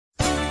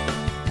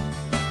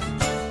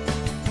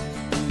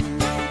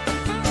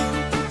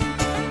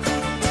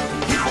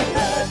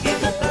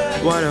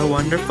What a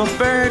wonderful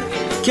bird.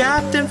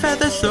 Captain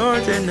Feather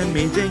Sword's an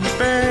amazing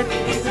bird.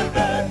 He's a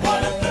bird,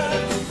 what a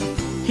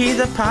bird. He's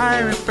a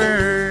pirate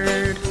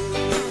bird.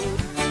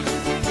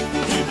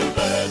 He's a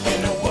bird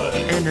in a word.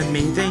 An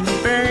amazing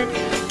bird.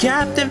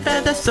 Captain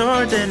Feather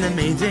Sword's an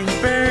amazing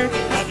bird.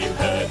 Have you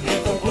heard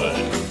he's a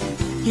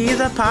word? He's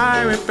a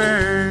pirate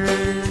bird.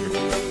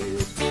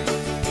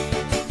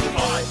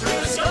 Fly through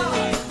the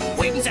sky.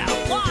 Wings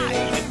out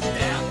wide,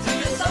 Down to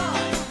your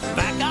side.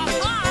 back up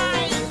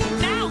high.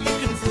 Now you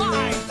can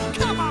fly.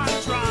 Come on,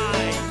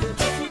 try.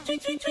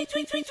 Tweet, tweet, tweet,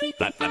 tweet, tweet, tweet.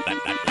 Blah, blah, blah,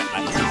 blah, blah,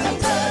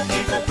 blah.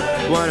 He's a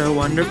bird. What a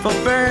wonderful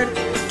bird.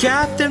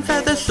 Captain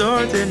Feather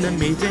Sword's an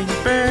amazing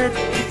bird.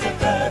 He's a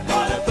bird,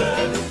 what a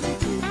bird.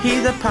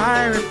 He's a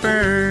pirate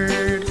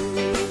bird.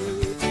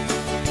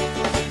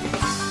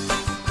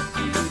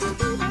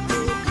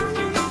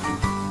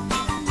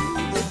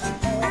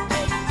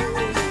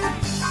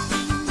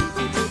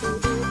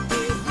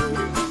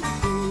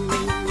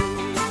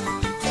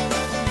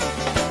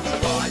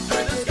 Fly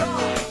through the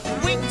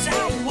sky. Wings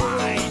out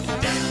wide,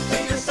 Down to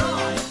your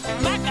side.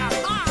 back up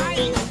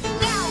high.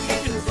 Now you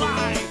can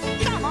fly.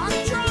 Come on,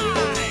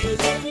 try.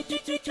 Tweet,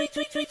 tweet, tweet,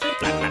 tweet, tweet, tweet.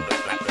 Blah, blah, blah,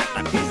 blah,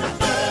 blah, blah. He's a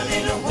bird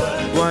in a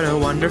word. What a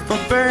wonderful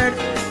bird.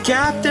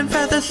 Captain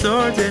Feather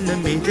Sword's an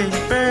amazing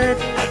bird.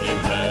 Have you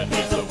heard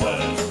he's a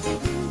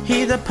word?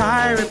 He's a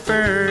pirate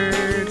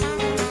bird.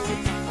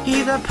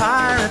 He's a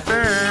pirate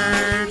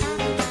bird.